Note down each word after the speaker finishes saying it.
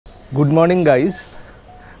Good morning guys,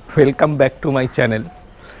 welcome back to my channel.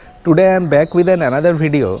 Today I am back with another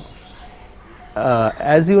video.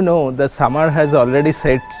 As you know, the summer has already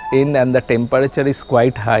set in and the temperature is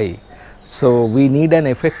quite high. So we need an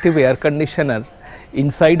effective air conditioner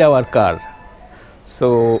inside our car.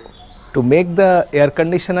 So to make the air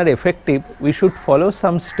conditioner effective, we should follow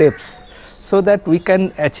some steps so that we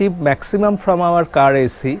can achieve maximum from our car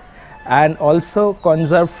AC and also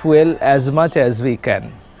conserve fuel as much as we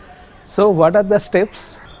can. So what are the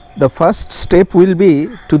steps? The first step will be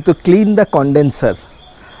to clean the condenser,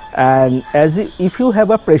 and if you have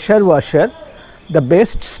a pressure washer, the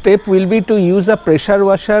best step will be to use a pressure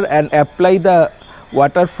washer and apply the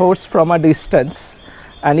water force from a distance.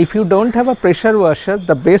 And if you don't have a pressure washer,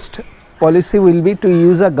 the best policy will be to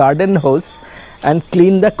use a garden hose and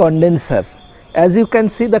clean the condenser. As you can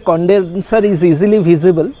see, the condenser is easily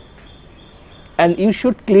visible and you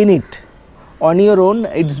should clean it on your own.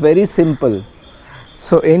 It's very simple.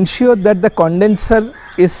 So ensure that the condenser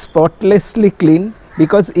is spotlessly clean,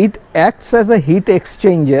 because it acts as a heat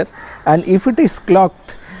exchanger, and if it is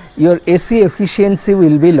clogged, your AC efficiency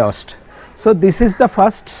will be lost. So this is the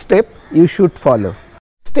first step you should follow.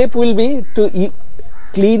 Step will be to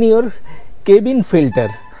clean your cabin filter.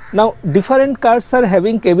 Now different cars are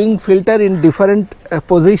having cabin filter in different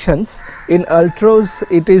positions. In Altros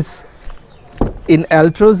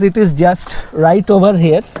it is just right over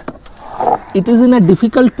here. It is in a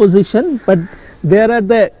difficult position, but there are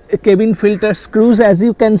the cabin filter screws, as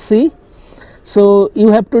you can see. So you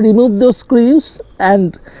have to remove those screws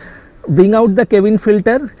and bring out the cabin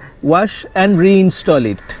filter, wash and reinstall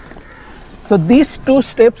it. So these two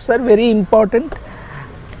steps are very important.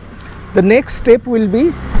 The next step will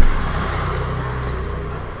be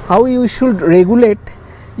how you should regulate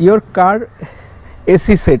your car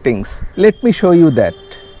AC settings. Let me show you that.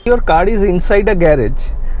 Your car is inside a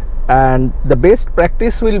garage, and the best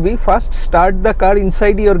practice will be first start the car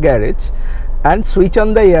inside your garage and switch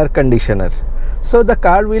on the air conditioner. So the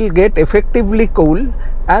car will get effectively cool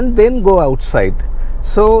and then go outside.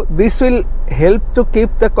 So this will help to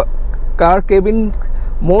keep the car cabin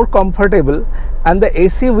more comfortable, and the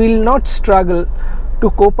AC will not struggle to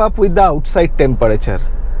cope up with the outside temperature.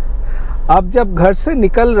 आप जब घर से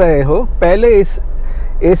निकल रहे हो, पहले इस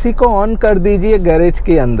AC को ऑन कर दीजिए गैरेज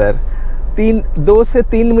के अंदर। 2 से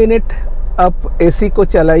 3 मिनट आप AC को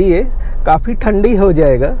चलाइए, काफ़ी ठंडी हो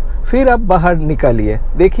जाएगा, फिर आप बाहर निकालिए,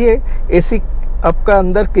 देखिए AC आपका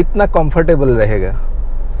अंदर कितना कंफर्टेबल रहेगा।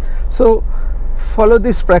 So follow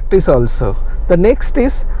this practice also. The next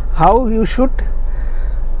is how you should,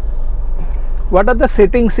 what are the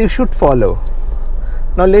settings you should follow.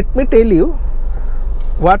 Now let me tell you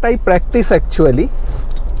what I practice actually.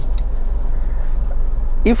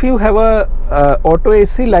 If you have a auto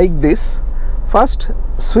AC like this, first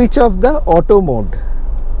switch off the auto mode.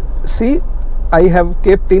 See, I have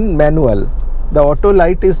kept in manual. The auto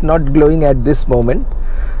light is not glowing at this moment.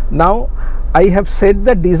 Now I have set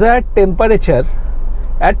the desired temperature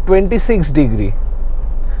at 26 degree,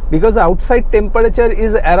 because outside temperature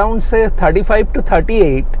is around say 35 to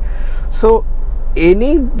 38. So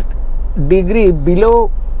any degree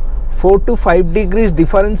below 4 to 5 degrees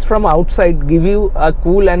difference from outside give you a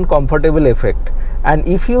cool and comfortable effect. And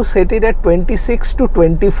if you set it at 26 to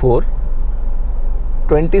 24,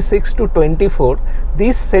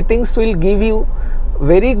 these settings will give you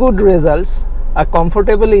very good results, a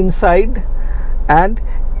comfortable inside, and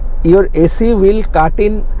your AC will cut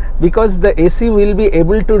in, because the AC will be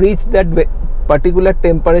able to reach that particular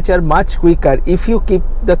temperature much quicker if you keep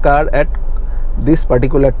the car at this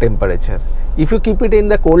particular temperature. If you keep it in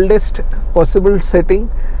the coldest possible setting,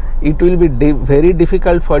 it will be very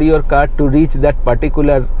difficult for your car to reach that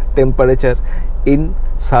particular temperature in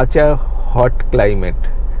such a hot climate,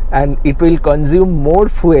 and it will consume more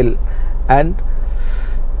fuel and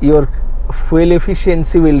your fuel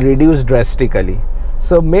efficiency will reduce drastically.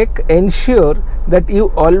 So ensure that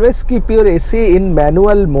you always keep your AC in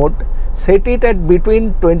manual mode, set it at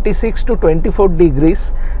between 26 to 24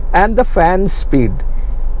 degrees, and the fan speed.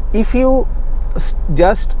 If you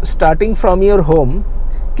just starting from your home,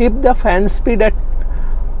 keep the fan speed at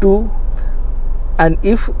 2, and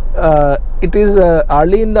if it is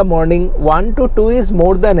early in the morning, 1 to 2 is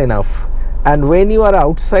more than enough. And when you are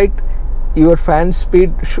outside, your fan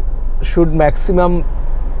speed should maximum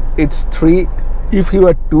it's 3 if you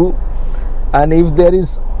are 2, and if there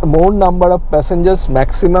is more number of passengers,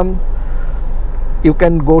 maximum you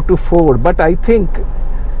can go to 4. But I think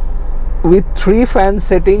with 3 fan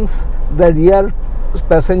settings, the rear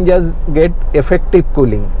passengers get effective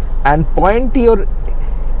cooling. And point your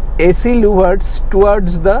AC levers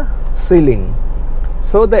towards the ceiling.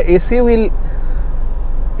 So the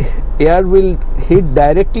air will hit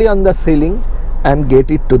directly on the ceiling and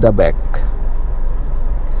get it to the back.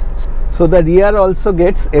 So the rear also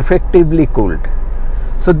gets effectively cooled.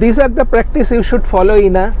 So these are the practice you should follow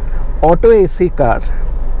in a auto AC car,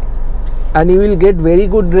 and you will get very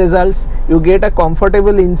good results. You get a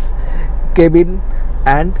comfortable cabin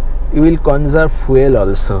and you will conserve fuel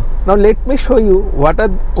also. Now let me show you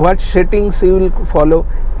what settings you will follow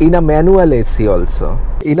in a manual AC also.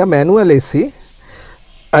 In a manual AC,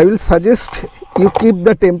 I will suggest you keep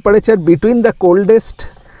the temperature between the coldest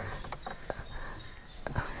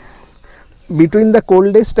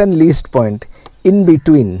and least point, in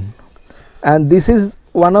between, and this is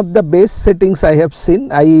one of the best settings I have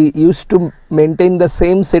seen. I used to maintain the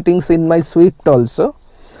same settings in my Swift also.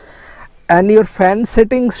 And your fan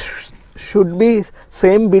settings should be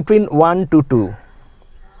same between 1 to 2,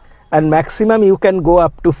 and maximum you can go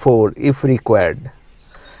up to 4 if required,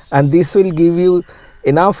 and this will give you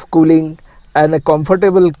enough cooling and a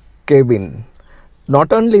comfortable cabin.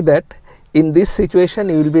 Not only that, in this situation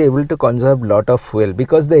you will be able to conserve lot of fuel,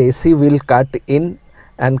 because the AC will cut in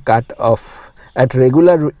and cut off at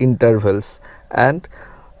regular intervals, and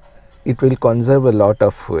it will conserve a lot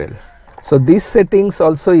of fuel. So these settings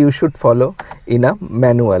also you should follow in a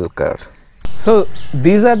manual car. So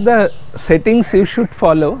these are the settings you should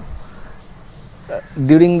follow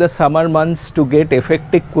during the summer months to get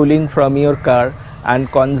effective cooling from your car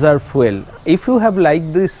and conserve fuel. If you have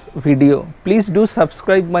liked this video, please do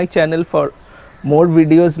subscribe my channel for more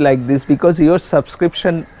videos like this, because your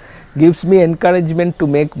subscription gives me encouragement to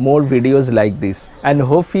make more videos like this, and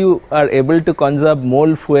hope you are able to conserve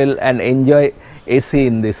more fuel and enjoy AC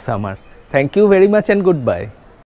in this summer. Thank you very much and goodbye.